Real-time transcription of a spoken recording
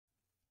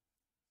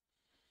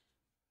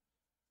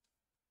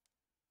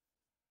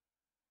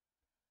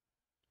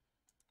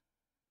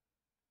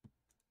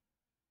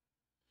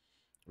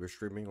We're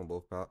streaming on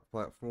both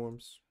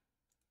platforms.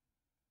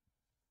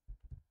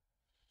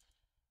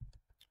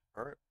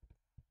 All right.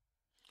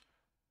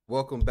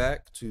 Welcome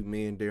back to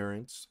me and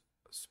Darren's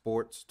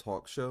sports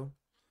talk show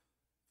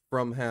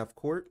from Half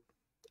Court,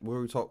 where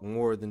we talk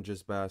more than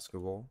just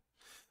basketball.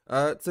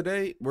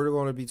 Today, we're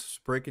going to be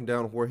breaking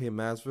down Jorge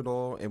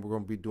Masvidal, and we're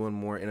going to be doing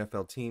more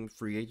NFL team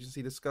free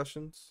agency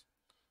discussions.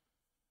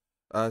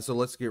 So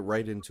let's get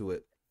right into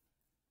it.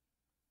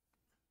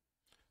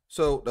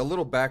 So, a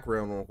little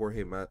background on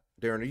Jorge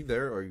Darren, are you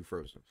there or are you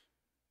frozen?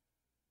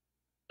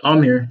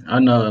 I'm here. I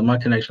know my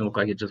connection look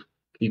like it just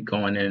keep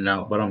going in and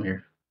out, but I'm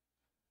here.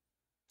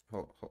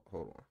 Hold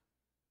on.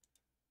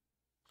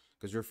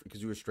 Because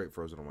you were straight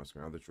frozen on my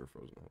screen. I thought you were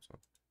frozen the whole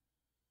time.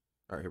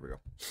 All right, here we go.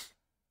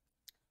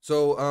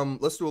 So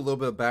let's do a little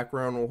bit of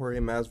background on Jorge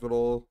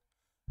Masvidal.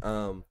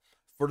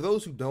 For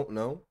those who don't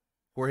know,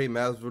 Jorge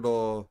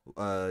Masvidal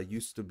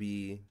used to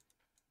be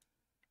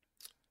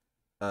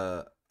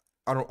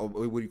I don't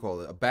what do you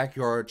call it, a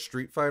backyard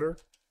street fighter.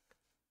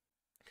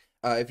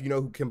 If you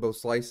know who Kimbo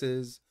Slice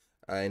is,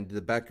 and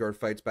the backyard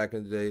fights back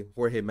in the day,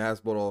 Jorge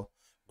Masvidal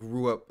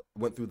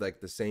went through like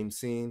the same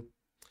scene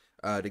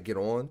to get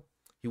on.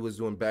 He was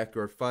doing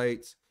backyard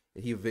fights.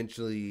 He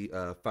eventually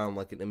found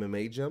like an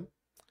MMA gym,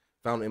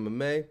 found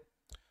MMA,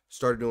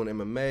 started doing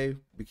MMA,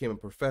 became a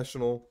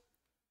professional.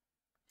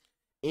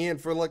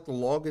 And for like the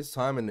longest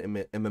time in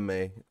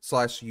MMA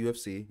slash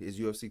UFC, his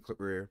UFC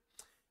career,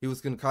 he was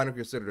kind of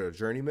considered a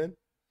journeyman.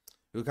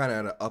 He kind of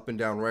had an up and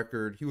down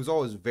record. He was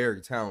always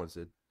very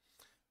talented,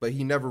 but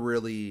he never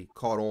really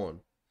caught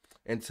on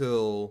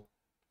until,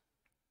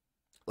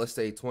 let's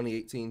say,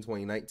 2018,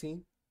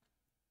 2019,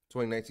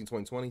 2019,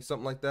 2020,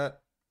 something like that.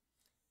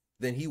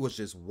 Then he was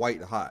just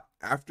white hot.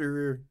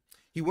 After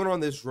he went on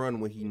this run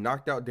when he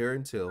knocked out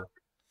Darren Till,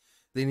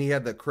 then he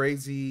had the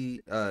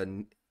crazy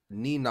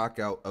knee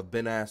knockout of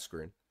Ben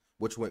Askren,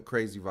 which went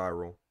crazy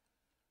viral.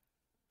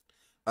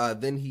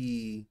 Then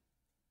he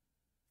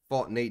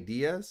fought Nate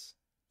Diaz.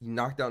 He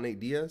knocked out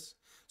Nate Diaz.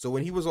 So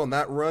when he was on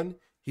that run,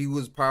 he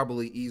was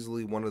probably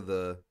easily one of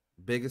the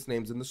biggest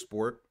names in the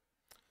sport.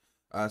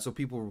 That's how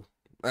people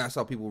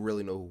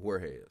really know who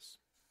Jorge is.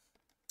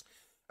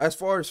 As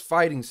far as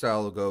fighting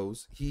style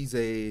goes, he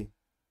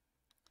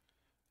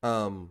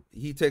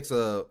takes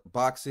a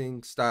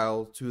boxing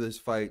style to his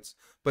fights,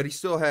 but he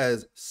still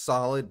has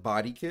solid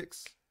body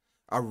kicks.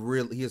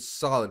 He has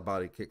solid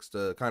body kicks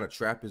to kind of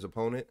trap his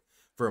opponent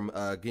from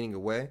getting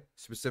away.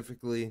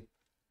 Specifically,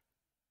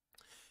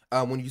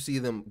 when you see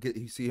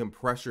him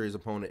pressure his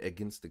opponent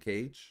against the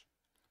cage.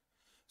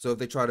 So if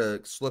they try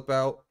to slip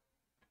out,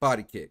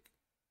 body kick,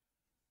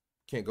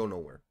 can't go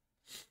nowhere.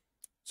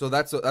 So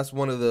that's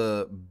one of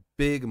the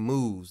big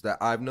moves that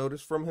I've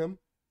noticed from him.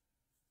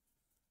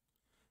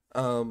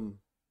 Um,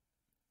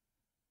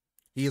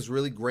 he has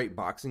really great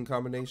boxing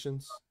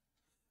combinations.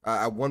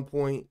 At one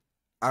point,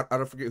 I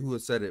don't forget who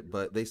had said it,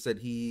 but they said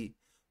he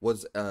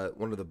was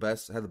one of the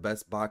best, had the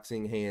best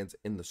boxing hands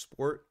in the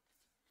sport.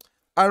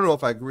 I don't know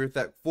if I agree with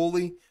that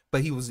fully,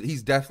 but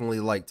he's definitely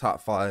like top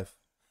five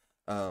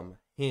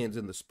hands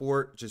in the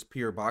sport, just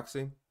pure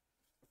boxing.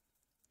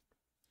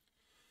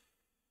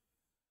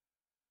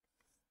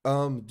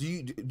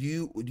 Do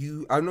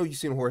you? I know you've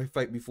seen Jorge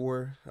fight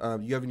before. Do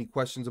you have any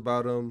questions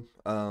about him?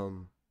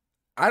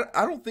 I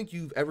don't think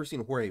you've ever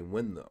seen Jorge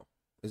win though.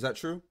 Is that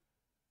true?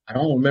 I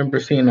don't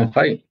remember seeing him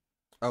fight.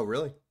 Oh,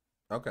 really?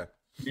 Okay.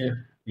 Yeah,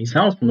 he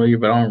sounds familiar,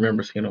 but I don't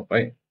remember seeing him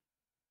fight.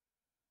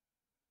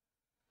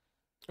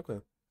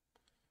 Okay.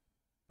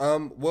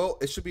 Well,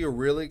 it should be a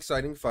really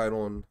exciting fight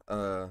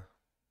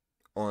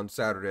on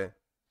Saturday.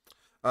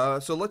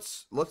 So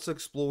let's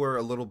explore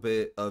a little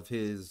bit of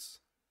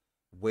his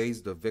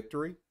ways to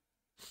victory.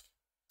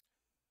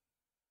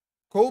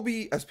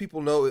 Colby, as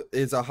people know,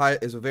 is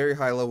a very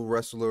high level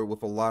wrestler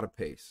with a lot of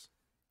pace.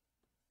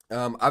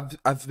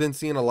 I've been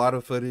seeing a lot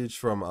of footage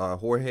from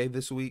Jorge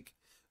this week,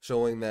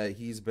 showing that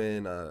he's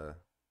been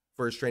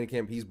for his training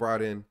camp. He's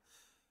brought in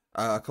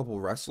a couple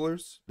of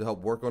wrestlers to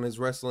help work on his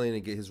wrestling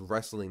and get his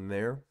wrestling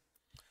there.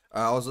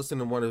 I was listening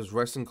to one of his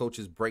wrestling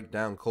coaches break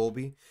down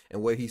Colby,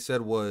 and what he said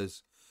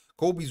was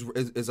Colby's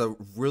is a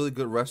really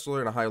good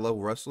wrestler and a high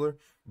level wrestler,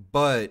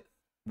 but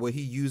what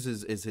he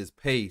uses is his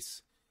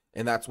pace,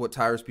 and that's what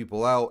tires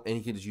people out. And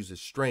he can just use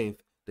his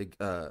strength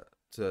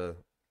to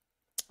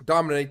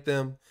dominate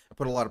them and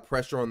put a lot of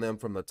pressure on them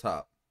from the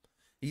top.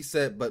 He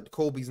said, but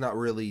Colby's not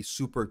really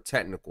super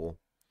technical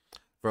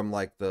from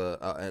like the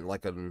and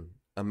like an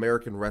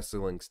American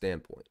wrestling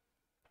standpoint.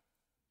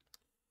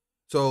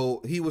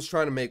 So he was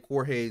trying to make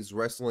Jorge's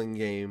wrestling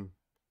game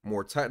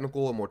more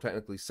technical and more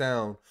technically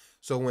sound.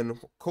 So when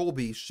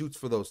Colby shoots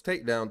for those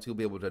takedowns, he'll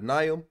be able to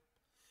deny him,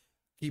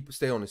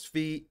 stay on his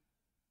feet,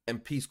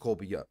 and piece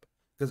Colby up.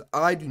 Because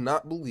I do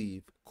not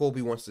believe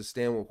Colby wants to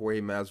stand with Jorge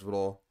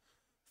Masvidal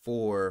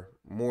for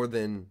more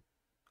than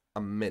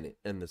a minute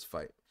in this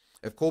fight.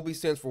 If Colby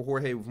stands for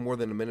Jorge for more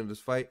than a minute in this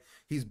fight,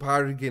 he's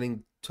probably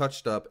getting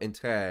touched up and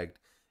tagged.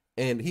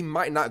 And he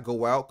might not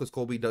go out because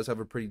Colby does have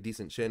a pretty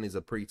decent chin. He's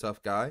a pretty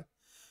tough guy.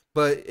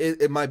 But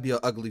it might be an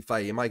ugly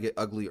fight. It might get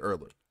ugly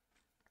early.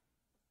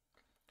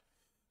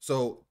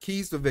 So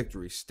keys to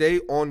victory: stay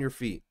on your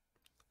feet.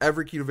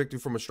 Every key to victory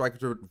from a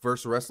striker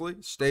versus a wrestler: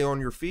 stay on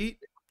your feet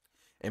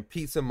and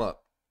piece him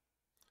up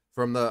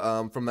from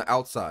the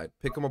outside.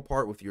 Pick him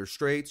apart with your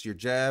straights, your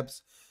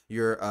jabs,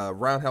 your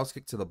roundhouse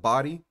kick to the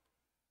body.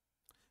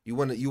 You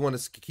want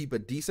to keep a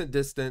decent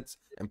distance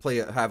and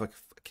have a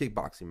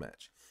kickboxing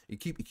match. You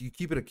keep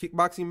it a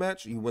kickboxing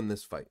match, you win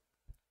this fight.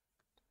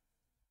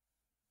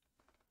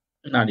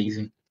 Not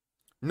easy.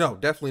 No,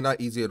 definitely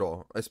not easy at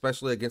all,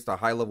 especially against a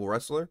high level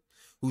wrestler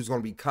who's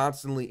going to be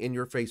constantly in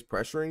your face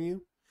pressuring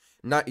you.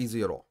 Not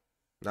easy at all.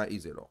 Not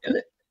easy at all.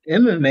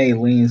 MMA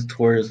leans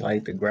towards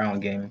like the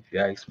ground game, if you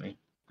ask me.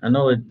 I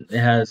know it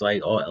has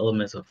like all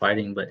elements of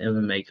fighting, but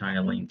MMA kind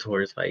of leans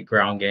towards like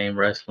ground game,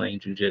 wrestling,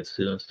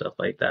 jujitsu, and stuff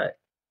like that.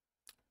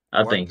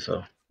 I Why? think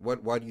so.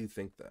 Why do you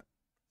think that?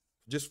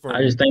 Just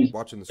I just from think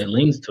watching the it sport,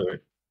 leans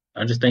toward.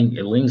 I just think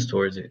it leans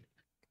towards it.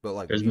 but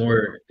like, There's do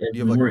more. you There's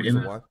have like a more.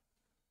 reason why?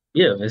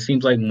 Yeah, it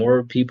seems like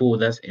more people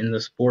that's in the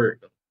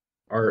sport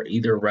are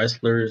either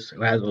wrestlers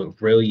who have a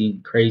really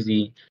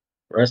crazy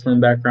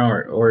wrestling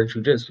background or a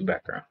jujitsu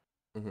background.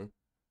 Mm-hmm.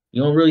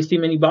 You don't really see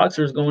many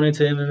boxers going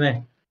into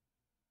MMA.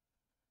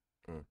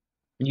 Mm.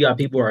 You got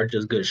people who are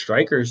just good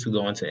strikers who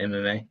go into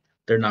MMA.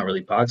 They're not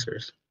really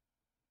boxers.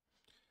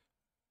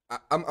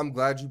 I'm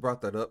glad you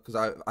brought that up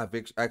because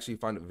actually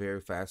find it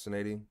very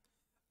fascinating,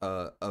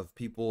 of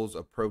people's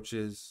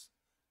approaches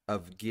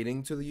of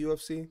getting to the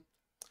UFC.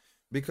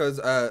 Because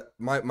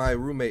my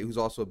roommate, who's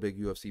also a big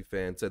UFC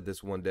fan, said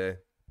this one day.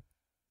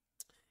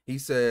 He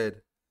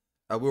said,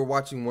 we were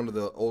watching one of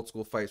the old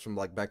school fights from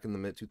like back in the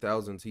mid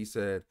 2000s. He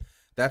said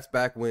that's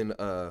back when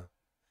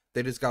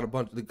they just got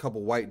a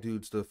couple white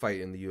dudes to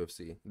fight in the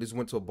UFC. They just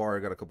went to a bar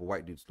and got a couple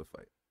white dudes to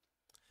fight.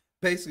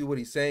 Basically, what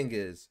he's saying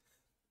is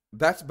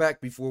that's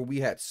back before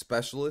we had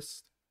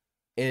specialists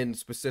in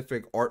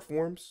specific art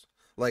forms.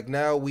 Like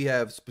now we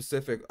have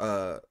specific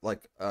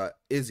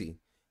Izzy.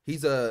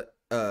 He's a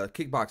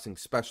kickboxing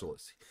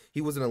specialist.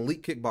 He was an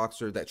elite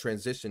kickboxer that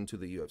transitioned to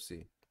the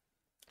UFC.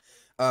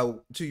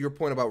 To your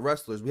point about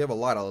wrestlers, we have a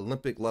lot of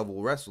Olympic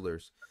level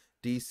wrestlers.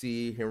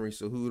 DC, Henry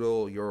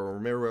Cejudo, Yoel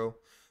Romero,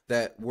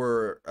 that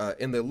were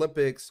in the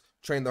Olympics,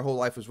 trained their whole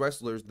life as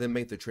wrestlers, then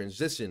made the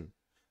transition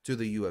to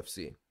the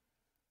UFC.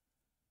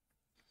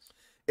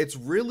 It's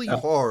really Oh,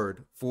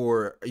 hard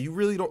for you.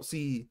 Really don't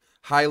see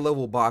high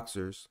level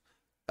boxers,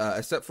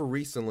 except for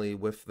recently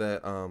with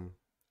the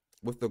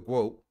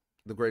GWOAT,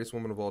 the greatest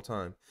woman of all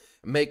time,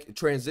 make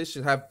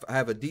transition have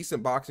a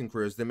decent boxing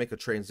careers, then make a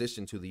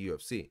transition to the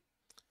UFC.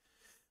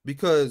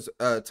 Because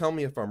tell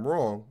me if I'm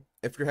wrong.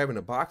 If you're having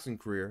a boxing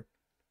career,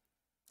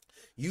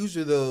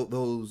 usually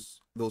those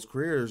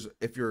careers,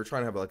 if you're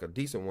trying to have like a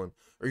decent one,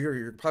 or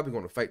you're probably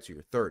going to fight till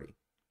you're 30,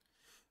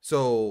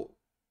 so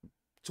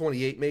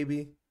 28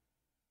 maybe.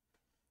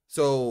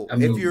 So I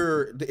mean,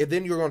 if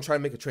then you're going to try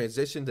to make a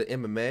transition to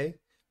MMA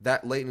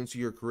that late into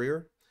your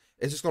career,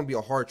 it's just going to be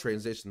a hard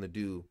transition to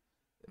do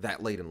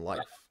that late in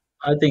life.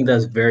 I think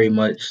that's very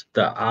much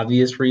the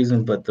obvious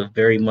reason, but the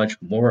very much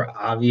more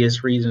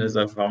obvious reason is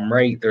if I'm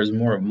right, there's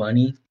more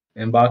money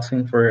in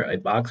boxing for a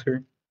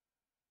boxer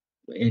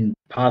in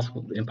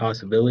possible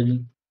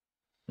impossibility.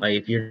 Like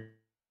if you're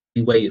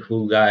weight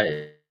who got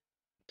 2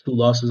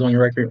 losses on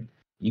your record,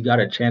 you got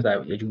a chance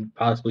that you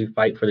possibly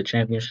fight for the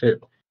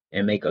championship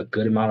and make a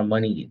good amount of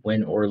money,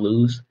 win or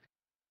lose.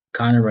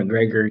 Conor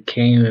McGregor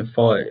came and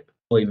fought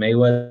Floyd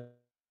Mayweather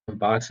in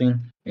boxing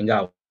and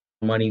got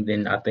more money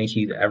than I think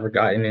he's ever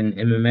gotten in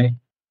MMA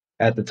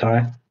at the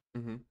time.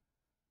 Mm-hmm.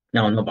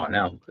 I don't know about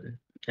now, but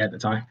at the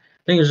time,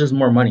 I think it's just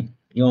more money.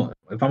 You know,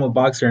 if I'm a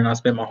boxer and I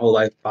spent my whole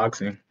life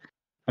boxing,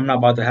 I'm not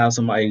about to have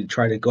somebody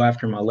try to go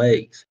after my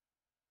legs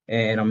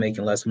and I'm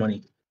making less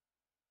money.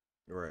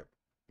 Right,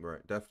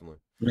 right, definitely.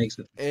 Makes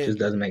it And just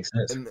doesn't make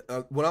sense.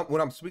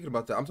 when I'm speaking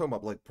about that, I'm talking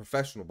about like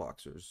professional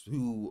boxers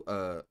who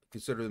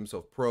consider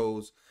themselves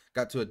pros,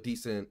 got to a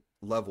decent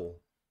level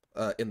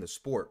in the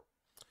sport.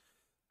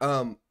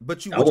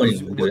 But you I what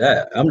wouldn't even do what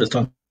that. I'm just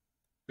talking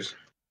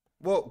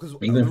well, because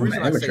even the from an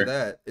reason I say amateur.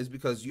 that is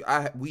because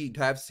we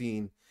have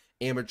seen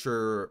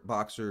amateur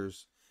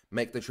boxers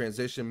make the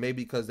transition,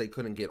 maybe because they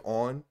couldn't get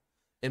on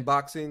in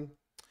boxing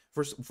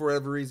for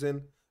whatever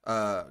reason.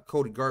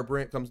 Cody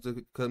Garbrandt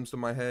comes to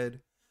my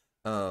head.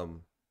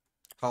 Um,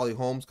 Holly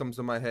Holmes comes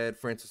to my head.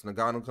 Francis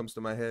Ngannou comes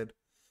to my head.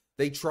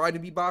 They tried to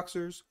be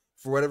boxers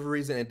for whatever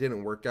reason. It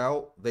didn't work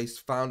out. They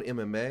found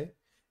MMA,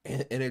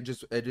 and it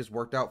just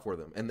worked out for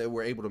them, and they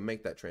were able to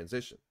make that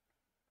transition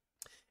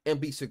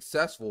and be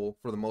successful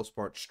for the most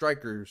part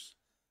strikers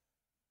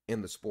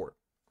in the sport.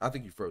 I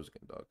think you froze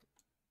again, dog.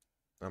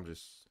 I'm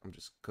just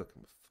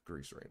cooking with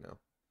grease right now.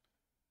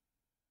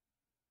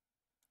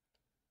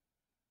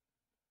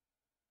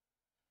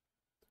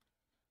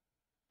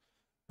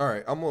 All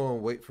right, I'm gonna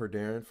wait for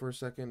Darren for a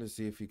second to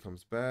see if he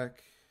comes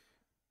back.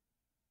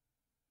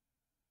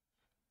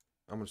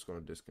 I'm just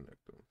gonna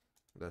disconnect him.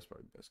 That's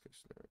probably best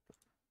case scenario,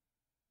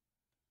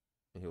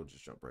 and he'll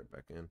just jump right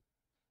back in.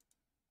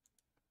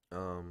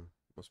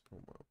 What's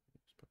promo?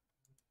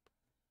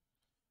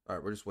 All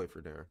right, we'll just wait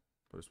for Darren.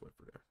 We'll just wait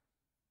for Darren.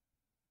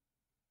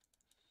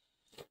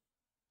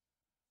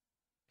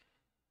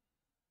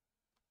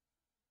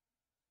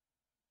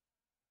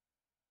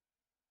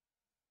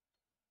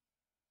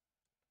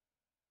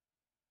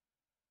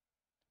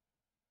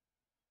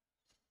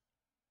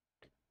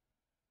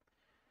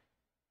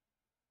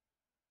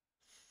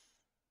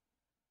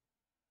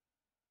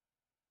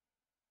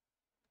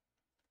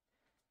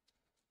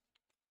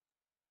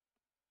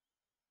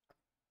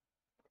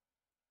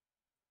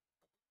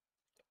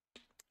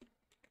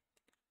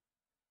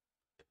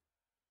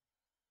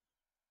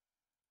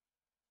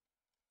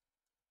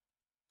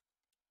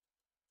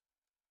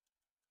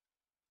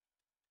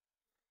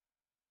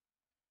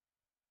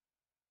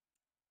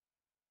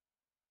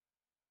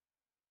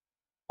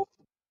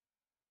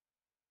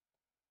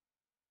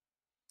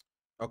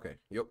 Okay.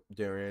 Yep.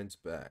 Darian's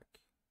back.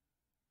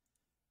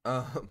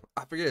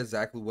 I forget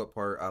exactly what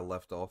part I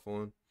left off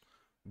on,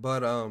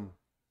 but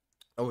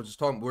I was just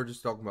talking. We're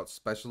just talking about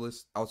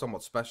specialists. I was talking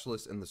about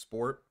specialists in the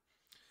sport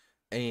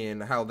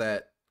and how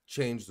that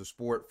changed the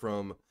sport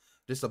from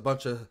just a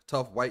bunch of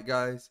tough white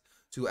guys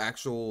to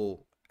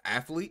actual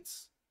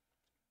athletes.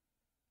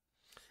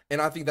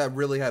 And I think that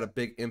really had a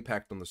big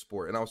impact on the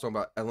sport. And I was talking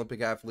about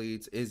Olympic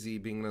athletes, Izzy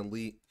being an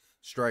elite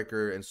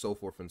striker, and so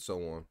forth and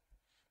so on.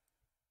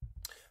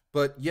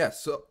 But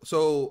yes,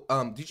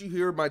 did you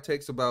hear my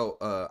takes about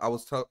I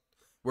was talking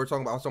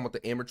about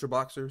the amateur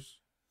boxers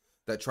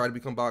that try to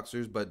become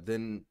boxers but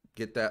then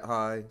get that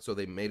high, so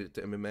they made it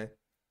to MMA.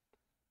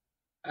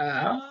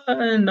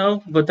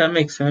 No, but that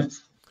makes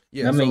sense.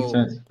 Yeah, That makes so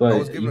sense. I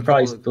was But given a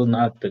couple of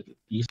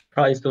you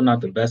probably still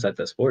not the best at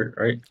the sport,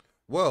 right?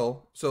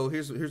 so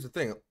here's the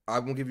thing. I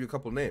won't give you a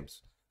couple of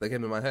names that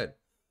came in my head.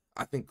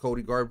 I think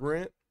Cody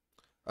Garbrandt.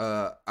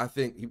 I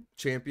think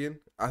champion.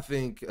 I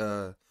think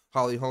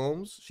Holly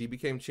Holmes. She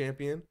became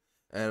champion,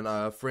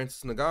 and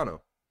Francis Ngannou.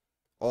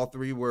 All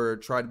three were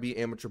tried to be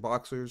amateur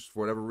boxers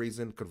for whatever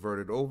reason,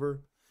 converted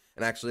over,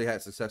 and actually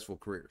had successful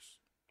careers,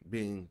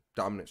 being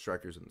dominant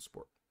strikers in the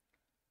sport.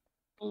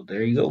 Well,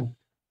 there you go.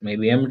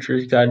 Maybe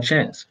amateurs got a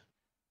chance.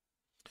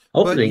 But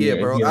Hopefully, yeah, if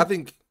bro, you're I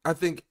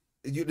think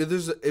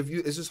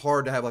it's just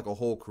hard to have like a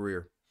whole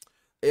career.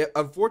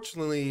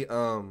 Unfortunately,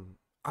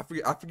 I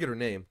forget her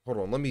name. Hold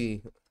on, let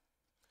me.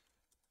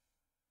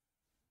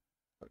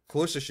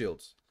 Clarissa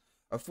Shields.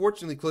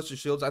 Unfortunately, Clarissa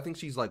Shields, I think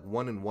she's like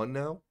 1-1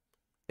 now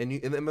in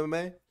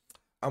MMA.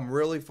 I'm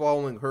really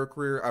following her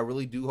career. I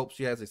really do hope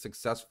she has a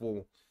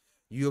successful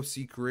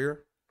UFC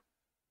career.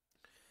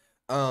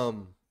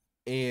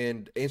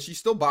 And she's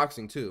still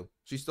boxing too.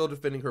 She's still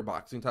defending her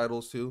boxing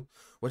titles too,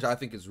 which I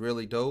think is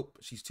really dope.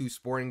 She's too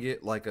sporting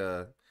it like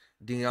a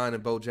Deion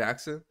and Bo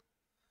Jackson.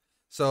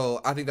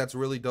 So I think that's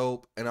really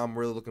dope, and I'm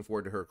really looking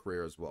forward to her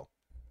career as well.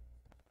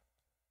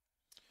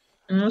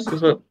 this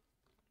is what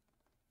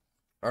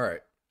All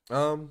right.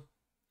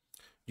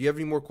 Do you have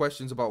any more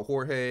questions about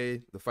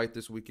Jorge, the fight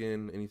this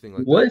weekend, anything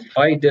like that? what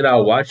fight did I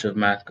watch of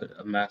Masvidal?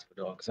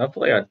 Because I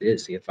feel like I did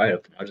see a fight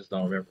of him. I just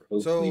don't remember who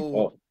he So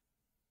fought.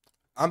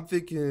 I'm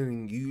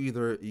thinking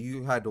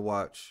you had to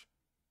watch.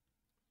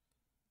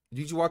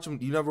 Did you watch him?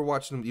 You never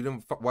watched him. You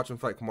didn't watch him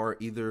fight Kamara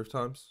either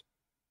times.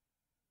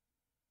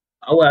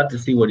 I will have to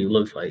see what he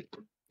looks like.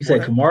 You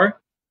said Jorge, Kamara?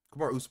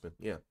 Kamara Usman.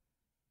 Yeah.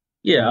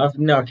 Yeah,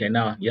 no, okay,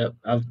 now, yep,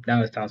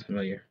 now it sounds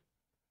familiar.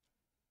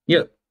 Yep,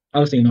 Yep.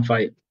 I've seen him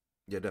fight.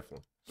 Yeah.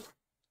 Definitely.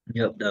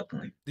 Yep,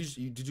 definitely.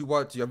 Did you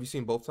watch? Have you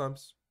seen both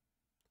times?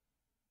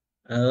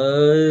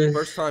 Uh,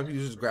 First time he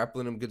was just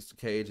grappling him against the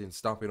cage and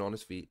stomping on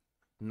his feet.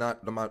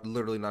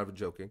 Literally not even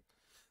joking.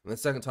 And the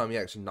second time he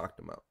actually knocked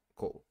him out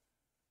cold.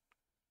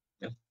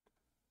 yep,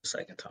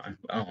 second time.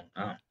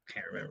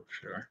 Can't remember for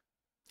sure.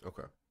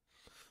 Okay.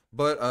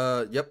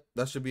 But yep,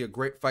 that should be a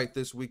great fight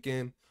this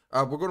weekend.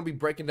 We're gonna be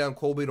breaking down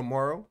Colby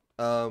tomorrow.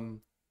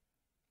 So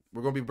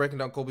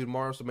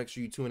make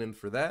sure you tune in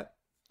for that.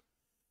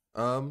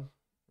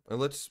 And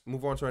let's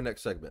move on to our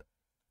next segment.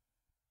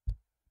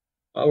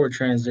 While we're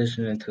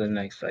transitioning to the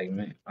next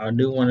segment, I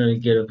do want to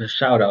give a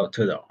shout out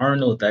to the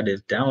Arnold that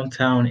is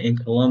downtown in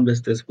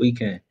Columbus this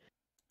weekend.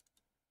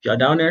 If y'all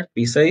down there,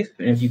 be safe,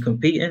 and if you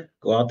competing,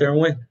 go out there and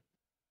win.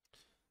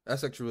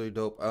 That's actually really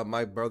dope.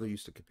 My brother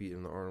used to compete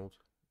in the Arnold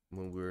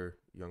when we were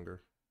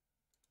younger.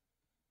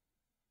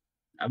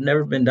 I've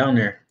never been down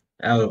there.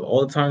 Out of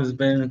all the times it's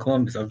been in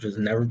Columbus, I've just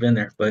never been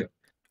there. But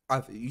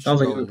You should sounds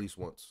like go at least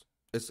once.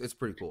 It's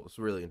pretty cool. It's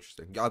really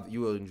interesting.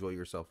 You will enjoy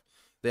yourself.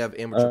 They have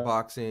amateur uh,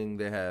 boxing.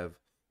 They have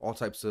all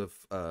types of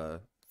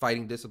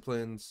fighting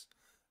disciplines.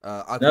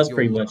 I think that's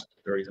pretty you'll much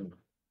the reason.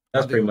 I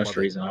That's think pretty you'll much love the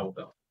it. reason I will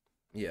go.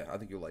 Yeah, I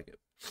think you'll like it.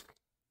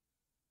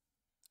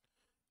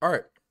 All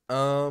right.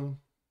 Um.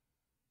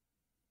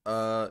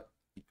 Uh.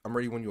 I'm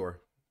ready when you are.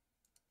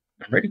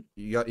 I'm ready.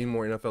 You got any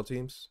more NFL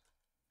teams?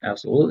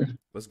 Absolutely.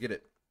 Let's get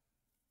it.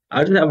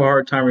 I just have a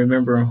hard time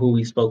remembering who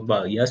we spoke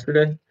about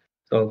yesterday.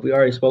 So if we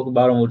already spoke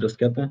about them, we'll just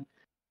skip them.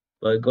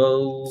 But I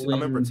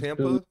remember going to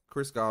Tampa,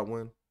 Chris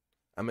Godwin.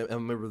 I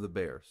remember the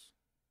Bears.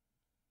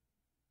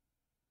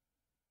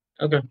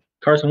 okay,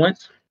 Carson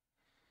Wentz.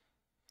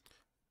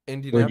 Would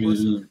Indianapolis,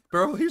 you?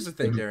 bro. Here's the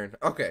thing, Would you Darren.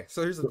 Okay,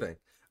 so here's the thing.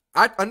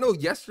 I know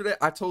yesterday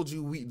I told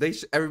you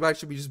everybody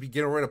should be just be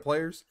getting rid of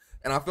players,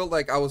 and I felt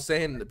like I was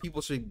saying that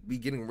people should be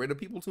getting rid of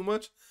people too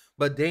much.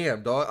 But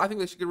damn, dog, I think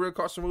they should get rid of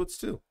Carson Wentz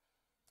too.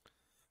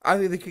 I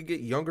think they could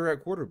get younger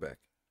at quarterback.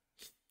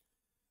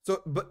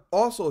 So, but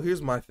also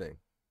here's my thing,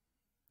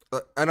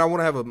 and I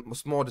want to have a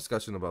small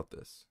discussion about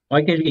this.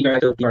 why can't you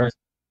get Carson?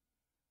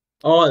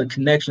 Oh, the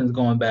connection's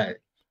going bad.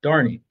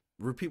 Darn it.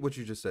 Repeat what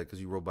you just said because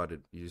you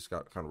roboted. You just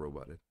got kind of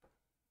roboted.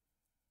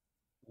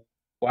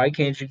 Why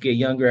can't you get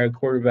younger at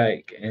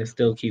quarterback and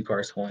still keep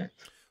Carson Wentz?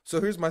 So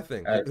here's my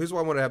thing. Uh, Here's what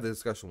I want to have the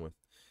discussion with.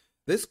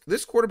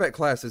 This quarterback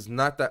class is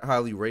not that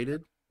highly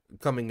rated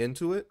coming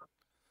into it,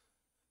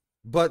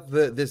 but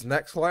this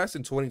next class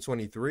in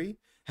 2023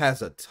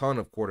 has a ton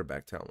of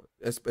quarterback talent.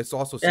 It's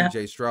also yeah,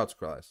 CJ Stroud's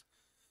class.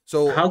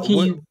 So How can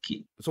what? you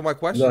keep? So my Go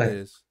question ahead.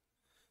 is,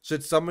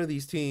 should some of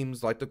these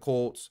teams like the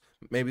Colts,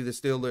 maybe the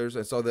Steelers,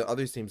 and so the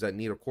other teams that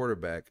need a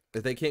quarterback,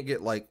 if they can't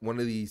get like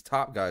one of these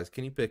top guys,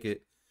 Kenny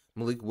Pickett,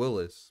 Malik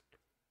Willis,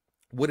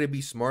 would it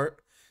be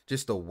smart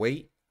just to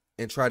wait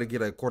and try to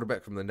get a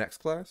quarterback from the next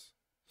class?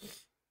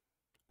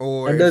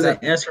 Or That is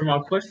doesn't that answer my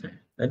question.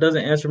 That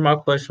doesn't answer my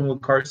question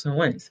with Carson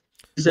Wentz.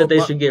 You said but they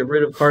my should get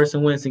rid of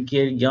Carson Wentz and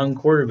get a young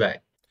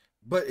quarterback.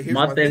 but here's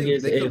My my thing thing.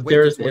 is, They could wait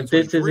to if this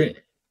 2023. isn't,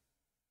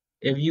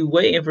 if you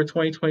waiting for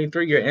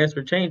 2023, your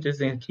answer changes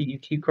and you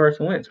keep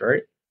Carson Wentz,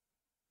 right?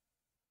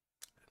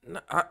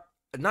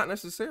 Not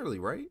necessarily,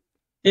 right?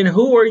 Then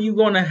who are you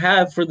going to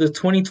have for the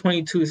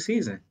 2022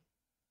 season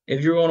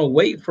if you're going to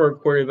wait for a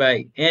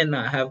quarterback and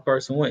not have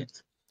Carson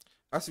Wentz?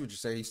 I see what you're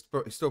saying. He's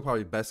still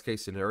probably best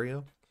case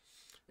scenario,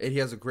 and he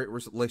has a great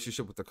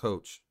relationship with the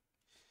coach,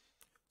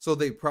 so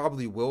they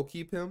probably will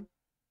keep him.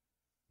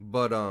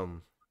 But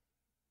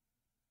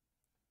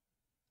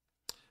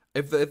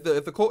if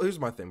the Colts, here's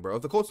my thing, bro.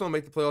 If the Colts don't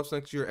make the playoffs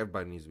next year,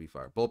 everybody needs to be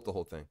fired. Blow up the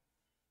whole thing.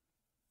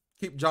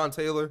 Keep John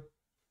Taylor,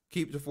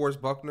 keep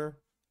DeForest Buckner,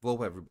 blow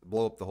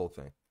up the whole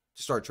thing.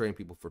 Just start trading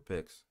people for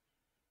picks.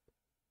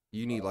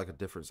 You need like a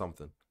different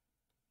something.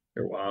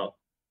 You're wild.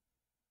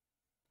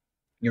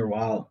 You're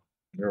wild.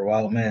 You're a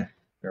wild man.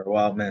 You're a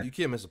wild man. You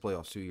can't miss the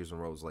playoffs 2 years in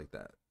rows like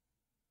that.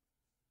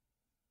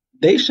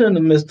 They shouldn't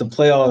have missed the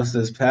playoffs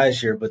this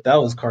past year, but that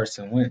was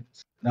Carson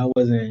Wentz. That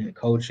wasn't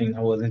coaching.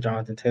 That wasn't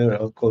Jonathan Taylor.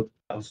 That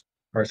was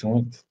Carson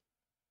Wentz.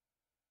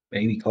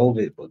 Maybe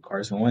COVID, but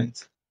Carson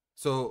Wentz.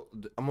 So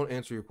I'm gonna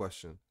answer your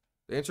question.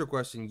 To answer your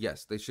question,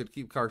 yes, they should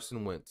keep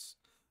Carson Wentz.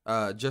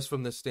 Just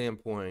from this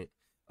standpoint,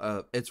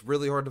 it's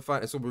really hard to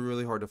find. It's gonna be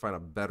really hard to find a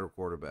better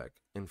quarterback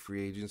in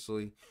free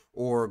agency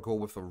or go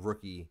with a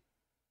rookie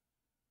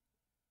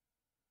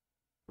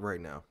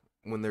right now.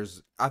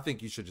 I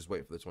think you should just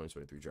wait for the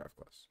 2023 draft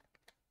class.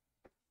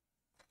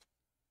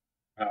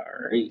 All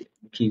right,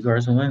 keep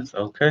Carson Wentz.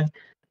 Okay.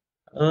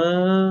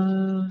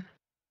 Uh.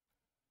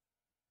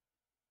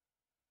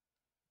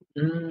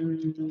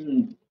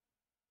 Mm,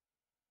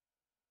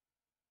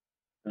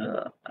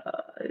 uh,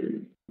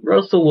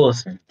 Russell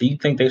Wilson. Do you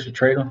think they should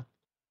trade him?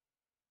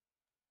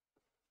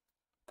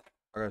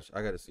 I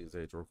got to see his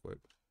age real quick.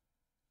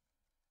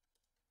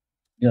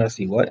 You gotta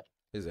see what?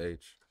 His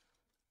age.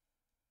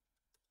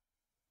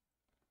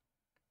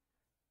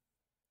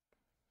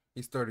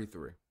 He's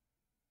 33.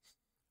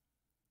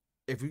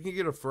 If you can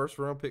get a first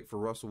round pick for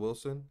Russell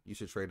Wilson, you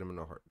should trade him in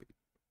a heartbeat.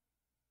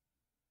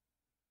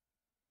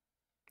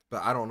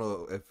 But I don't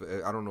know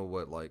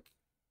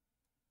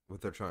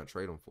what they're trying to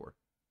trade him for.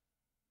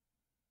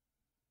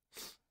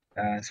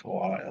 That's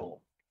wild.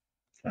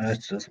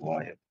 That's just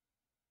wild.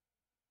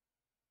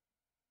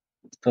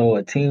 So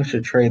a team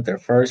should trade their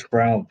first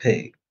round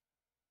pick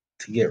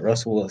to get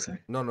Russell Wilson.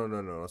 No.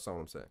 That's not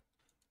what I'm saying.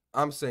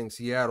 I'm saying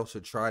Seattle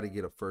should try to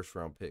get a first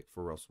round pick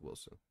for Russell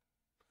Wilson.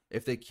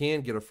 If they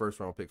can get a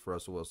first round pick for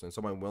Russell Wilson,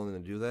 somebody willing to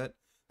do that,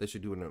 they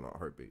should do it in a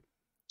heartbeat.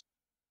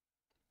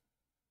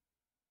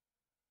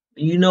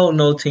 You know,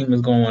 no team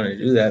is going to want to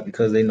do that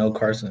because they know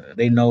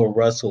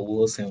Russell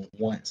Wilson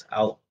wants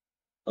out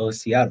of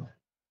Seattle.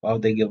 Why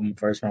would they give him a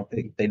first round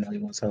pick if they know he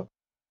wants out?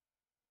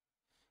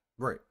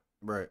 Right.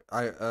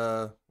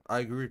 I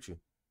agree with you.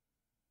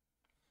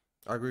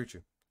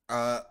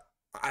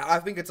 I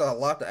think it's a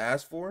lot to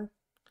ask for,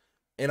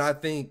 and I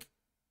think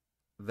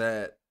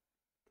that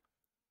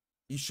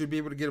you should be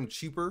able to get him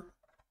cheaper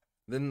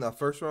than the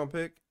first round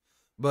pick.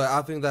 But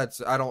I think I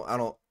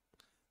don't.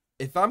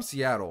 If I'm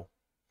Seattle,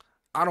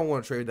 I don't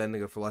want to trade that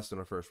nigga for less than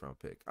a first round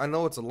pick. I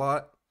know it's a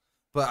lot,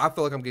 but I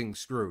feel like I'm getting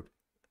screwed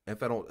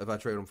if I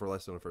trade him for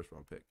less than a first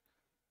round pick.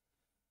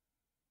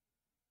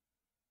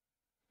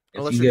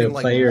 Unless you're getting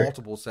like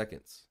multiple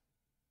seconds.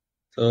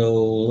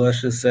 So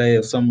let's just say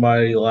if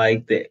somebody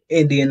like the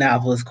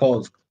Indianapolis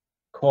Colts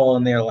call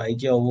and they're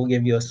like, "Yo, we'll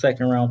give you a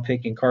second round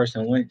pick in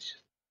Carson Wentz,"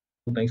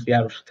 who thinks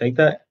Seattle should take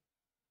that?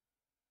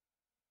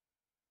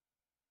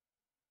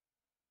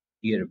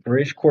 You get a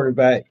bridge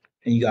quarterback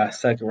and you got a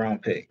second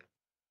round pick.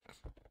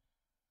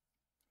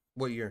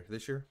 What year?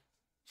 This year?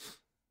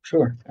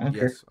 Sure. I don't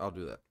care. I'll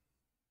do that.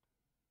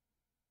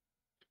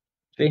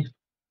 See,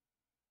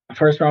 a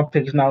first round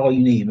pick is not all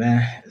you need,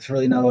 man. It's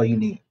really not all you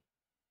need.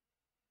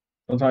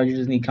 Sometimes you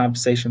just need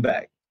compensation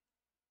back.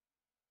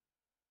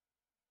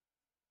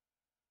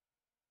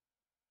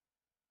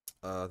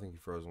 I think you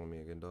froze on me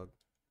again, dog.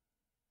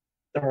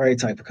 The right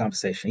type of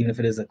compensation, even if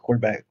it is a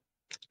quarterback,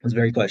 it's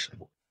very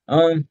questionable.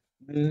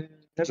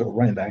 There's a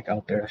running back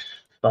out there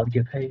about to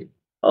get paid.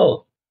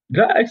 Oh,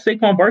 did I ask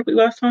Saquon Barkley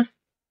last time?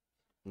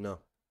 No.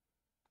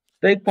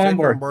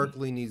 Saquon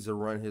Barkley needs to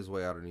run his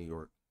way out of New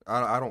York.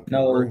 I don't care.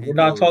 No, we're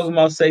not talking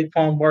about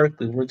Saquon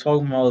Barkley. We're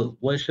talking about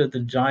what should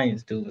the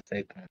Giants do with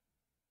Saquon.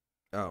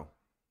 Oh.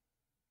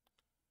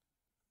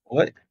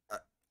 What?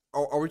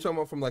 Are we talking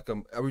about from like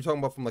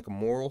a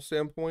moral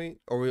standpoint,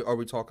 or are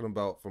we talking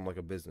about from like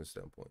a business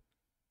standpoint?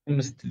 From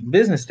a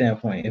business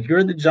standpoint, if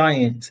you're the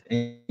Giants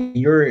and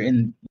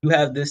you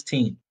have this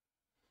team,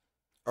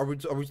 are we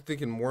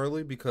thinking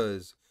morally?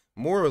 Because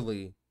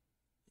morally,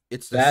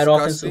 It's Bad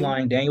offensive disgusting.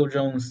 line. Daniel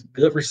Jones,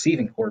 good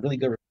receiving core, really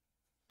good.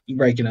 You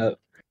breaking up?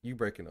 You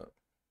breaking up.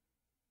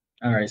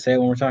 All right, say it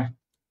one more time.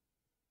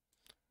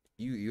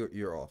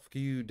 You're off.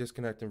 Can you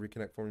disconnect and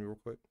reconnect for me real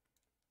quick?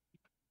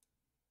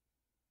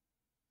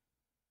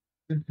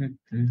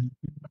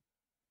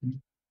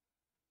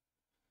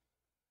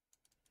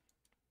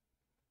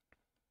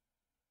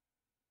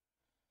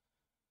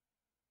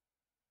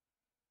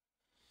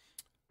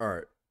 All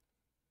right.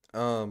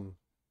 Um,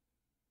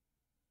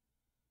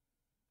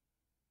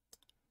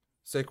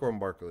 Saquon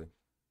Barkley.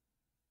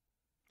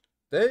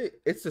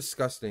 It's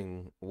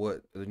disgusting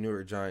what the New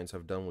York Giants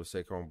have done with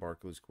Saquon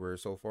Barkley's career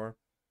so far.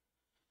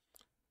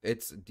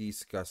 It's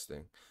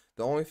disgusting.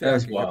 The only thing I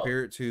That's can wild.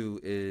 compare it to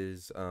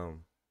is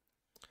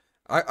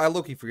I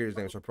low-key forget his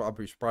name, so I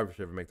probably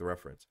should make the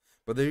reference.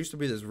 But there used to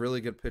be this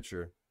really good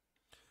pitcher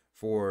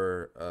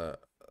for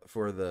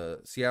the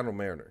Seattle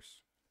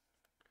Mariners.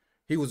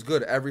 He was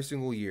good every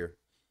single year.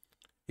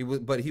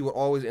 But he would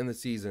always end the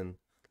season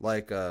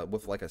like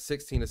with like a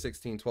 16 to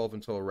 16, 12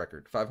 and 12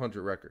 record,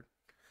 500 record,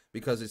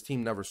 because his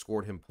team never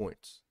scored him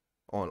points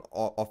on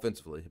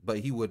offensively. But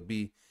he would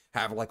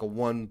have like a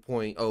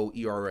 1.0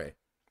 ERA.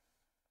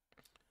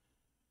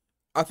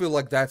 I feel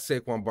like that's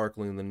Saquon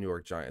Barkley in the New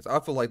York Giants. I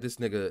feel like this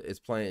nigga is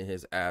playing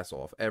his ass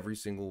off every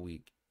single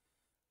week,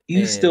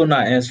 You still and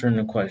not answering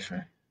the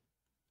question.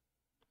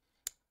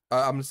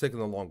 I'm just taking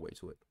the long way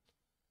to it.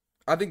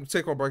 I think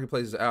Saquon Barkley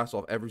plays his ass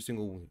off every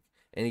single week,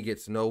 and he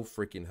gets no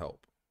freaking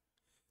help.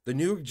 The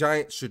New York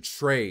Giants should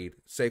trade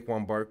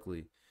Saquon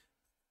Barkley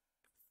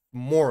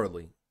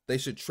morally. They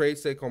should trade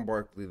Saquon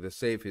Barkley to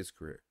save his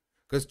career.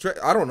 Because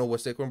I don't know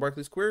what Saquon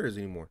Barkley's career is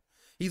anymore.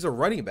 He's a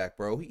running back,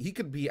 bro. He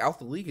could be out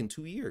the league in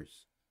 2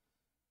 years.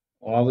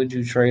 Why would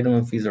you trade him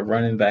if he's a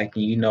running back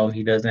and you know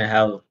he doesn't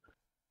have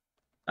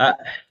I,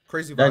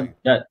 Crazy that value.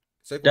 that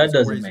Saquon that is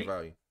doesn't crazy make.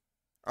 value.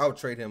 I would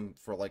trade him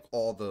for like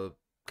all the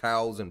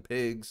cows and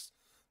pigs,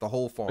 the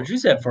whole But farm. you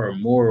said for a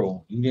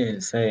moral. You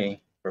didn't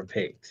say for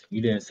pigs.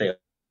 You didn't say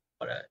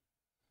all that.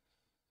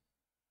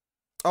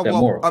 Oh The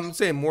well, I'm morals.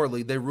 saying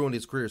morally, they ruined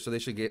his career, so they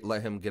should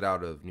let him get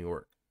out of New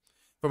York.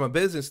 From a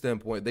business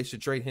standpoint, they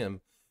should trade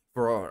him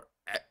for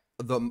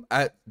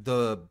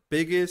the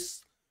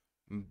biggest,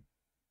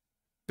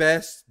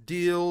 best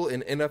deal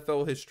in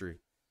NFL history.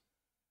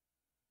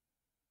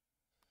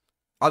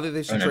 I think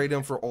they should Running, trade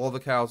him for all the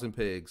cows and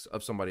pigs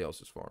of somebody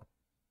else's farm.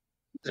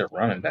 he's a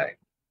running back.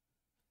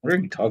 What are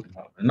you talking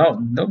about?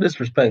 No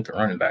disrespect to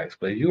running backs,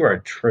 but you are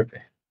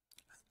tripping.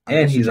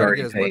 They And should he's try to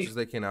get already as much paid. as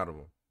they can out of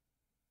him.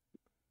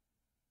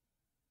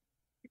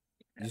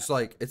 Just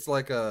like it's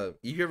like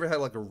you ever had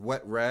like a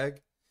wet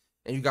rag,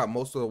 and you got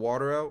most of the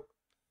water out,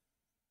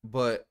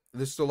 but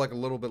there's still like a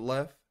little bit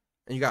left,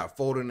 and you got to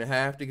fold it in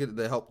half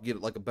to help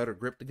get like a better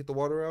grip to get the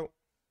water out.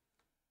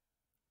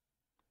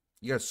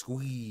 You got to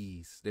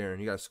squeeze, Darren.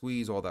 You got to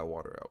squeeze all that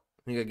water out.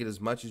 You got to get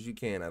as much as you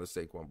can out of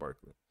Saquon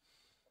Barkley.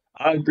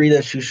 I agree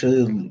that you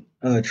should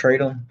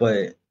trade him,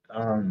 but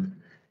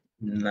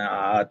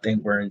nah, I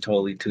think we're in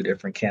totally two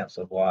different camps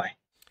of why.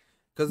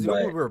 Because you know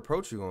what But we're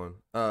approaching on?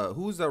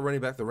 Who was that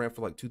running back that ran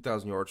for like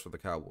 2,000 yards for the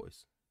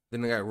Cowboys?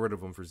 Then they got rid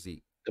of him for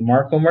Zeke.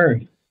 DeMarco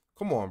Murray,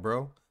 Come on,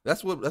 bro.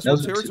 That's what those are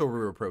two. territory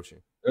we're approaching.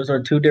 Those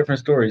are two different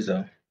stories,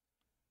 though.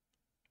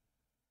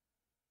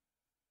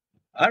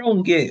 I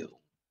don't get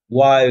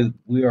why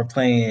we are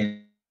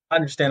playing. I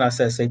understand I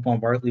said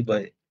Saquon Barkley,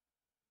 but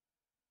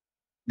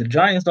the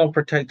Giants don't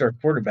protect their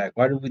quarterback.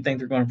 Why do we think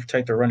they're going to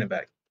protect their running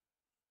back?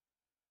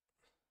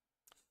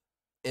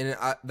 And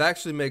that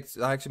actually makes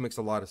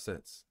a lot of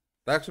sense.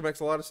 That actually makes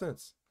a lot of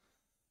sense.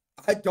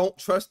 I don't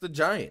trust the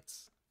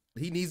Giants.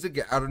 He needs to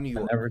get out of New I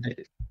York. never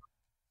did.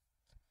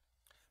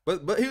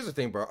 But here's the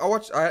thing, bro.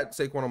 I had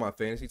Saquon on my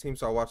fantasy team,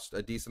 so I watched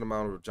a decent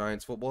amount of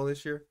Giants football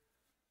this year.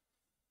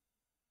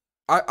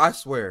 I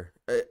swear,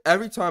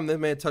 every time that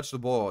man touched the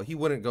ball, he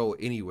wouldn't go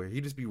anywhere.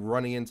 He'd just be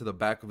running into the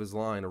back of his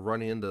line or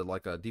running into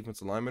like a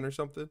defensive lineman or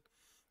something.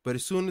 But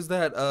as soon as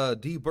that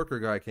D Booker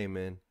guy came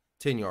in,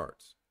 10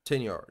 yards,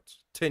 10 yards,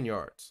 10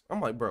 yards. I'm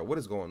like, bro, what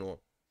is going on?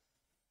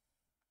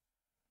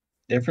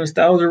 Different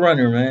styles of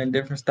runner, man.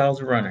 Different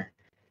styles of runner.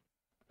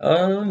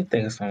 Let me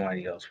think of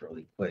somebody else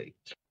really quick.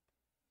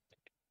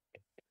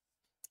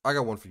 I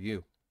got one for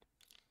you.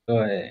 Go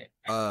ahead.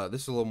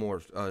 This is a little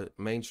more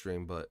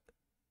mainstream, but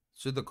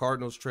should the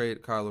Cardinals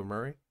trade Kyler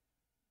Murray?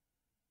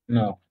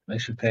 No, they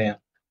should pay him.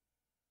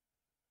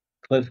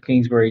 Cliff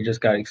Kingsbury just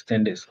got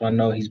extended, so I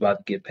know he's about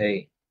to get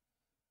paid.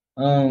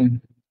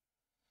 Um,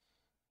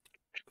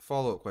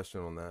 Follow up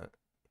question on that.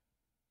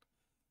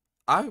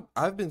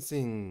 I've been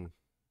seeing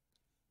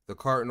the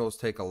Cardinals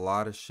take a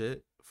lot of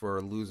shit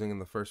for losing in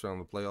the first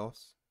round of the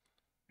playoffs.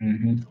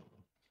 mhm.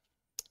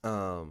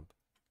 Um,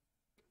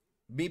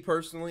 Me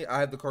personally, I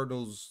had the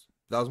Cardinals.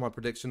 That was my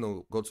prediction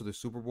to go to the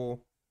Super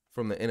Bowl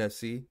from the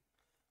NFC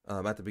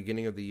at the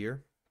beginning of the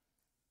year.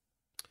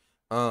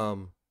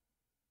 Um,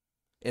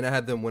 and I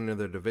had them winning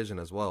their division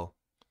as well.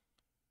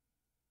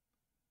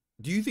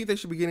 Do you think they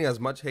should be getting as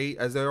much hate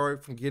as they are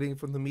from getting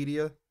from the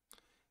media?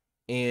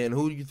 And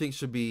who do you think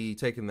should be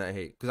taking that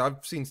hate? Because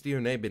I've seen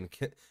Stephen A.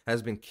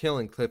 Has been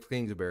killing Cliff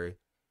Kingsbury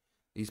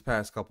these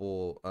past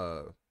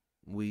couple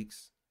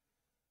weeks,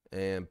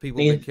 and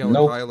people have been killing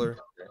No, Kyler.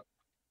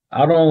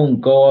 I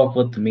don't go off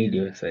what the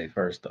media say.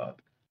 First off,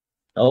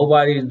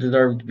 nobody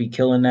deserved to be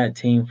killing that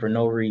team for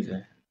no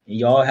reason.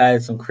 Y'all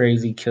had some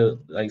crazy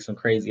some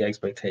crazy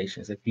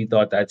expectations if you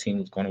thought that team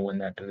was going to win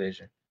that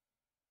division.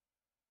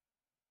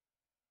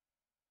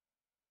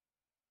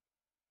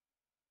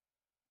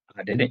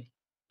 I didn't.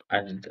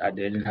 I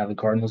didn't have the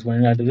Cardinals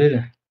winning that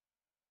division.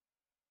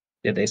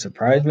 Did they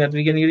surprise me at the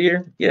beginning of the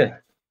year? Yeah,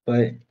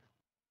 but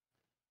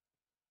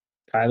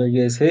Kyler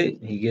gets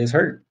hit, he gets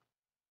hurt.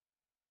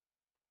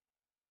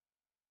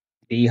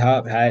 D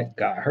Hop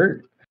got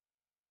hurt.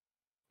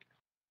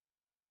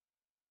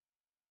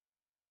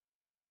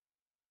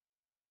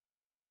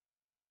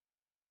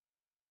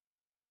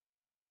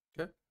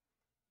 Okay.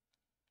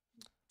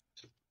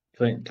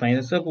 Plain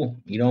and simple.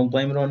 You don't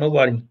blame it on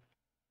nobody.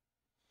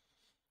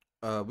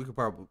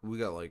 We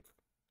got like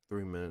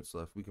 3 minutes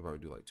left. We could probably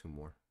do like two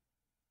more.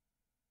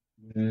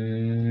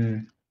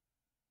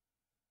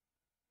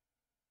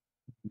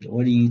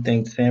 What do you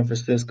think San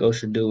Francisco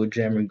should do with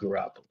Jimmy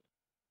Garoppolo?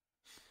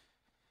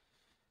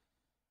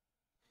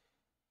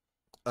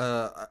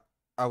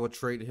 I would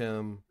trade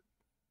him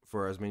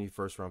for as many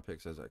first round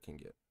picks as I can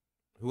get.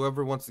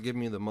 Whoever wants to give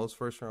me the most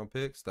first round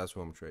picks, that's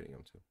who I'm trading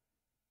him to.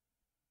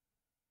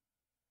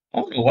 I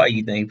don't know why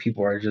you think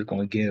people are just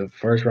going to give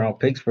first round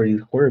picks for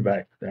these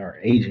quarterbacks that are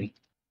aging.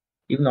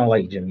 Even though I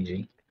like Jimmy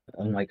G,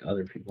 unlike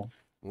other people.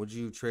 Would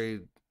you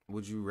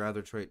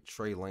rather trade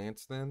Trey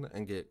Lance then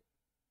and get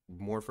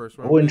more first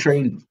I round wouldn't picks?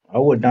 trade. I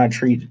would not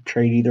trade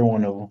either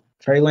one of them.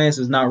 Trey Lance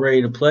is not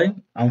ready to play.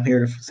 I'm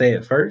here to say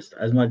it first.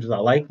 As much as I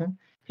like him,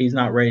 he's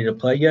not ready to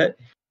play yet.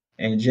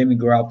 And Jimmy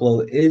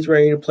Garoppolo is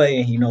ready to play,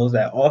 and he knows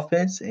that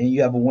offense. And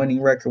you have a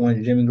winning record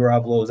when Jimmy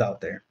Garoppolo is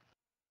out there.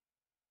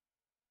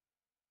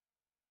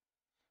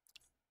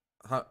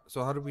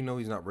 How do we know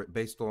he's not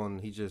based on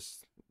he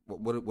just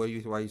why are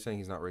you saying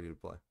he's not ready to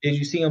play? Did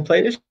you see him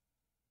play this?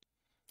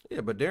 Yeah,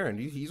 but Darren,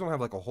 he's gonna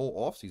have like a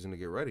whole offseason to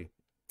get ready.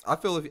 I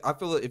feel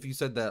if you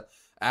said that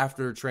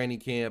after training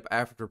camp,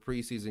 after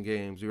preseason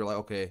games, you're like,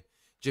 okay,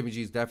 Jimmy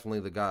G's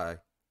definitely the guy.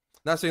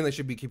 Not saying they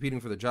should be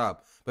competing for the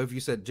job, but if you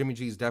said Jimmy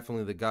G's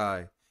definitely the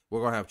guy,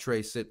 we're gonna have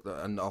Trey sit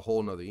a whole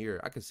another year.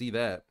 I can see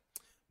that,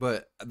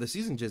 but the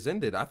season just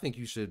ended. I think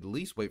you should at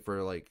least wait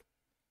for like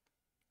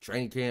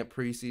training camp,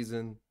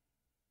 preseason.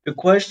 The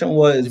question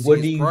was, To see what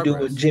do his you do with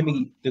progress.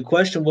 Jimmy? The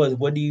question was,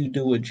 what do you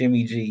do with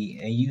Jimmy G?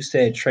 And you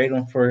said trade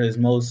him for as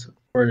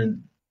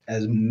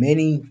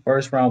many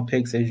first round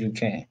picks as you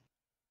can.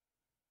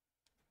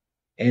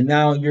 And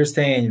now you're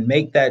saying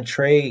make that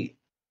trade,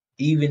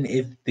 even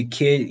if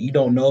you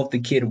don't know if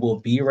the kid will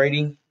be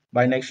ready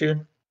by next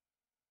year.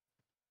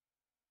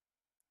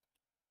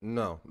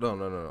 No.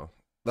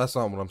 That's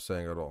not what I'm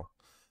saying at all.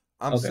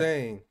 I'm Okay.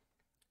 saying,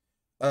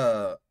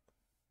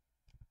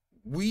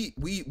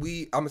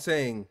 I'm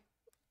saying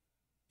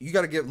you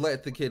got to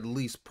let the kid at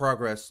least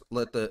progress,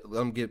 let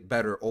them get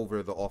better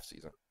over the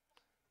offseason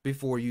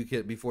before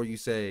you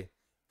say,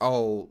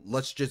 oh,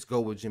 let's just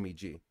go with Jimmy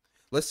G.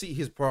 Let's see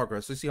his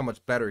progress. Let's see how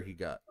much better he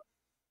got.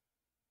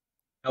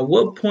 At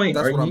what point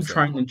That's are what I'm you saying.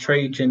 trying to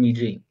trade Jimmy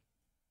G?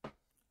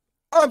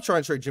 I'm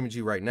trying to trade Jimmy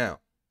G right now,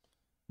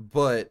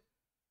 but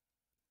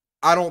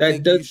I don't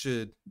think you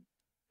should.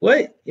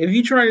 What if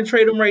you trying to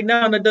trade him right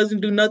now and that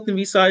doesn't do nothing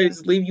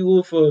besides leave you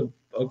with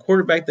a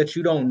quarterback that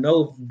you don't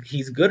know if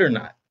he's good or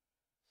not?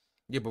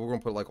 Yeah, but we're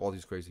gonna put like all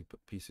these crazy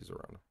pieces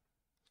around him.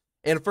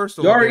 And first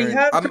of You all, already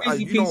Darren, have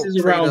crazy you don't pieces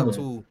trade around up him.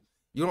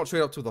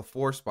 to the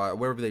 4 spot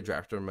wherever they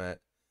drafted him at.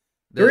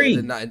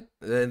 3.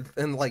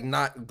 And like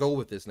not go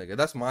with this nigga.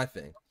 That's my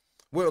thing.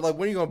 When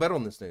are you gonna bet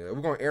on this nigga?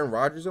 We're going Aaron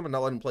Rodgers him and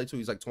not let him play till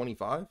he's like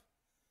 25.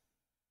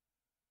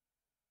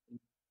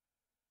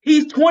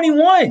 He's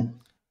 21.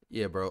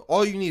 Yeah, bro.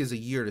 All you need is a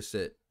year to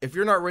sit. If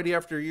you're not ready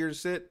after a year to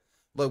sit,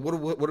 like what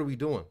are we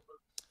doing?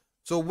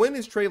 So when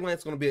is Trey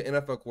Lance going to be an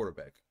NFL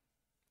quarterback?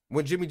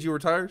 When Jimmy G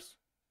retires?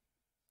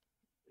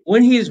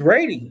 When he's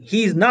ready.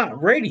 He's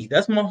not ready.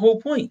 That's my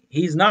whole point.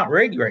 He's not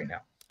ready right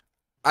now.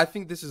 I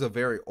think this is a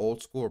very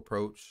old school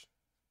approach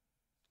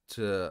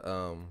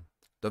to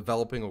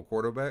developing a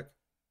quarterback.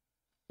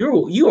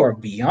 You are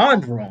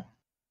beyond wrong.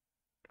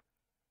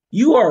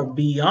 You are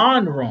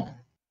beyond wrong.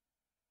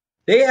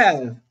 They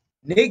have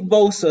Nick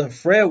Bosa,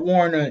 Fred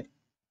Warner,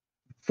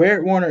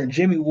 and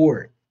Jimmy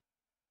Ward.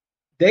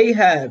 They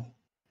have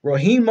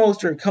Raheem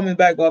Mostert coming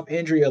back off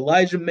injury,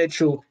 Elijah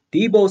Mitchell,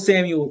 Deebo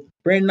Samuel,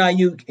 Brandon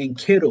Ayuk, and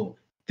Kittle.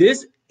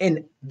 This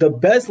and the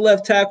best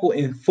left tackle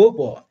in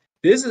football.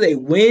 This is a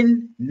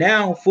win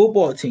now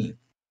football team.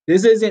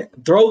 This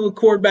isn't throw the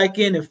quarterback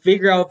in and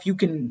figure out if you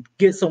can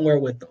get somewhere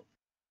with them.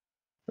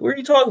 What are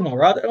you talking about,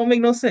 Rod? That don't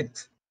make no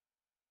sense.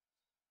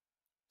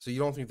 So you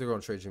don't think they're going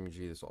to trade Jimmy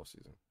G this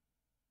offseason?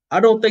 I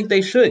don't think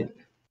they should.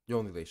 You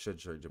don't think they should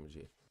trade Jimmy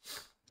G?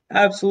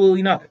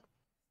 Absolutely not.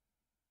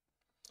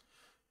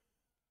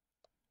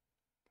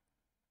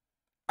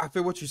 I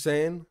feel what you're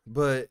saying,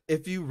 but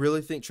if you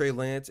really think Trey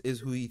Lance is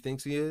who he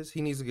thinks he is,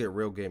 he needs to get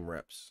real game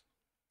reps.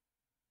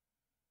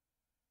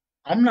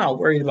 I'm not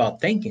worried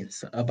about thinking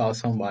about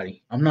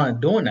somebody. I'm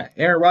not doing that.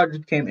 Aaron Rodgers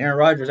became Aaron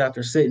Rodgers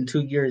after sitting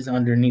 2 years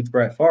underneath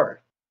Brett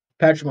Favre.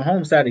 Patrick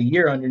Mahomes had a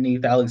year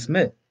underneath Alex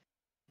Smith,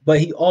 but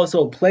he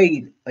also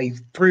played like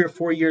 3 or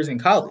 4 years in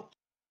college.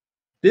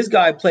 This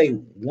guy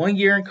played 1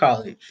 year in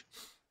college,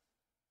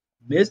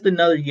 missed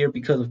another year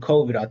because of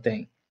COVID, I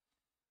think,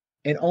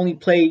 and only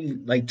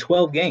played like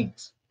 12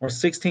 games or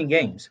 16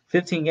 games,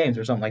 15 games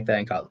or something like that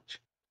in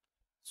college.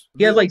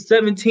 He has like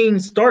 17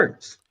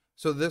 starts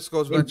So this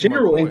goes in back to my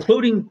general, point.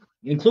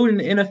 including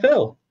the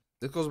NFL.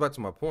 This goes back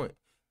to my point.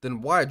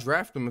 Then why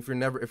draft him if you're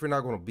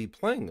not going to be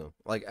playing him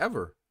like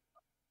ever?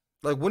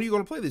 Like when are you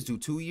going to play this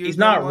dude? 2 years? He's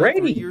not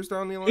ready. 3 years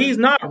down the line? He's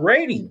not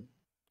ready.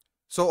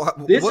 So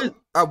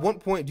at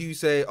what point do you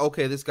say,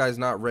 okay, this guy's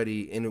not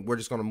ready, and we're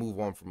just going to move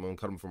on from him and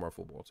cut him from our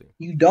football team?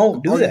 You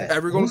don't do that.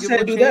 Ever going to give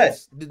him a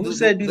chance? Who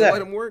said do that?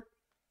 Let him work.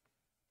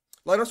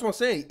 Like that's what I'm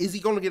saying. Is he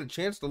going to get a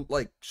chance to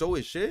like show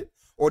his shit,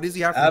 or does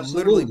he have to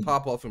literally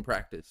pop off in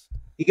practice?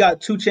 He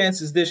got 2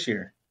 chances this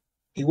year.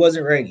 He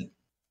wasn't ready.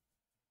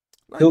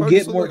 No, he'll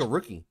get more like a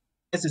rookie.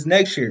 Chances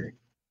next year.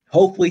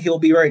 Hopefully, he'll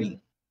be ready.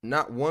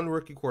 Not one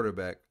rookie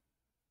quarterback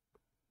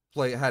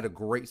had a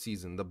great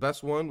season. The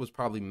best one was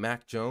probably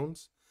Mac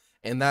Jones,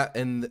 and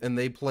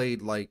they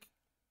played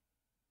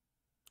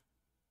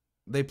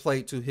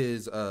to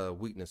his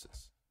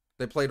weaknesses.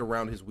 They played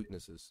around his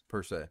weaknesses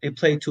per se. They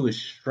played to his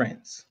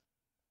strengths.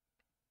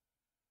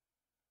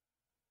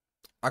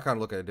 I kind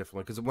of look at it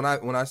differently because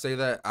when I say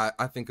that,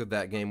 I think of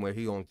that game where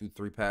he only threw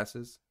 3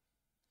 passes.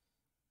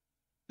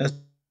 That's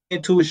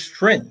into his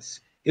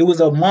strengths. It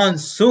was a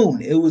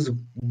monsoon. It was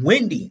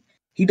windy.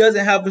 He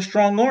doesn't have a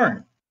strong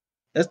arm.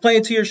 That's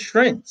playing to your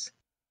strengths.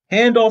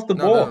 Hand off the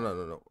ball.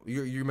 No.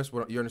 You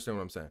understand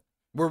what I'm saying?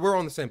 We're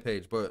on the same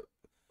page, but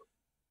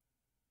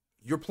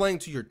you're playing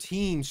to your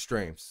team's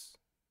strengths,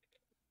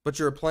 but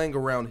you're playing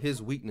around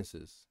his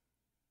weaknesses.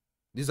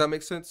 Does that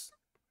make sense?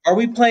 Are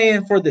we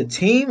playing for the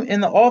team in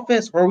the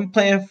offense, or are we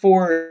playing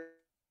for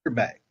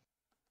quarterback?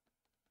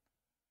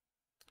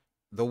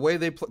 The way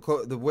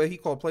the way he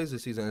called plays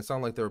this season, it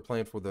sounded like they were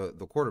playing for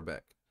the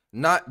quarterback.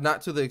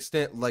 Not to the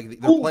extent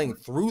like they're playing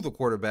through the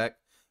quarterback,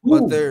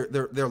 but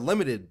they're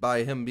limited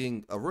by him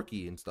being a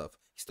rookie and stuff.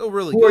 He's still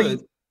really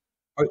good.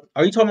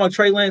 Are you talking about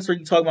Trey Lance or are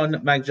you talking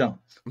about Mac Jones?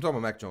 I'm talking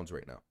about Mac Jones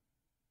right now.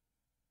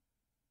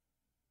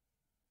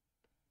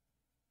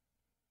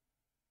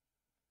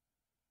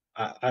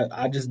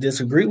 I just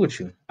disagree with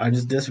you. And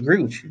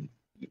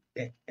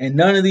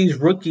none of these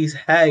rookies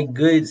had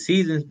good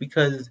seasons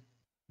because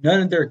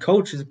none of their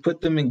coaches put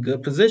them in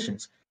good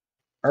positions.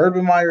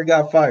 Urban Meyer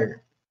got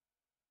fired.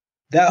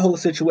 That whole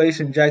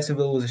situation in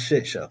Jacksonville was a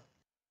shit show.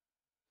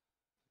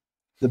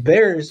 The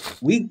Bears,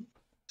 we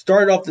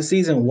started off the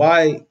season,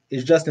 why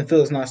is Justin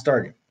Fields not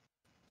starting?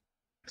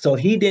 So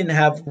he didn't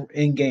have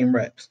in-game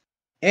reps.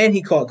 And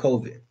he caught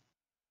COVID.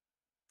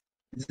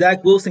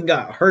 Zach Wilson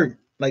got hurt,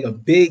 like a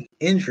big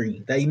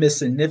injury that he missed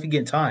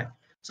significant time.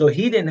 So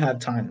he didn't have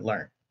time to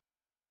learn.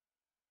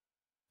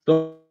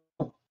 So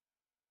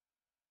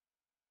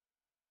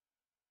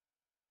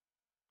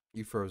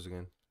you froze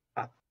again.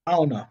 I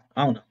don't know.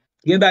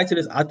 Getting back to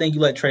this, I think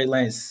you let Trey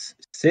Lance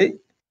sit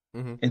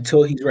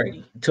until he's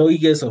ready, until he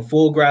gets a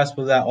full grasp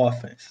of that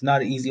offense. It's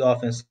not an easy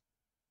offense.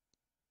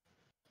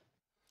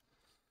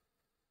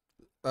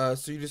 So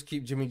you just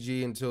keep Jimmy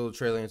G until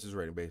Trey Lance is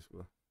ready,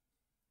 basically.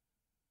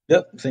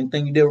 Yep, same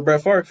thing you did with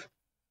Brett Favre.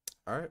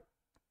 All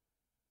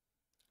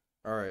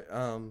right.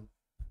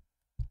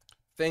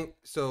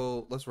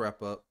 So let's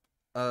wrap up.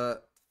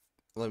 Let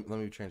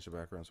me change the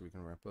background so we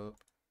can wrap up.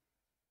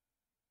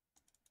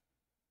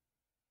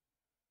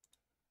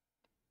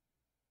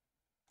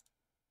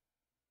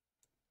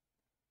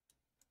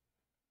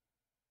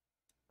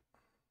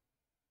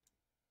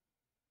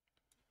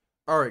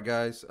 All right,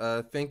 guys.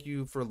 Thank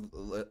you for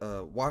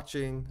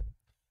watching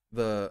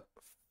the.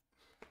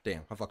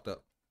 Damn, I fucked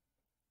up.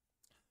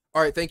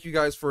 All right, thank you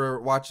guys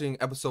for watching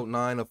episode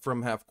 9 of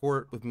From Half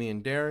Court with me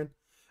and Darren.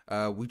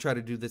 We try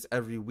to do this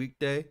every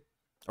weekday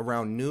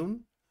around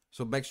noon,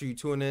 so make sure you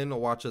tune in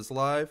and watch us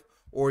live,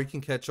 or you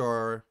can catch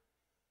our.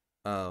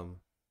 We're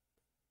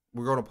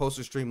going to post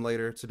a stream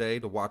later today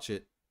to watch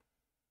it,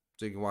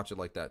 so you can watch it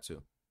like that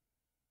too.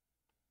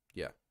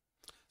 Yeah.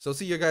 So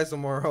see you guys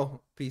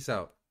tomorrow. Peace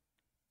out.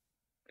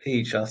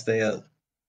 Peace. Y'all stay up.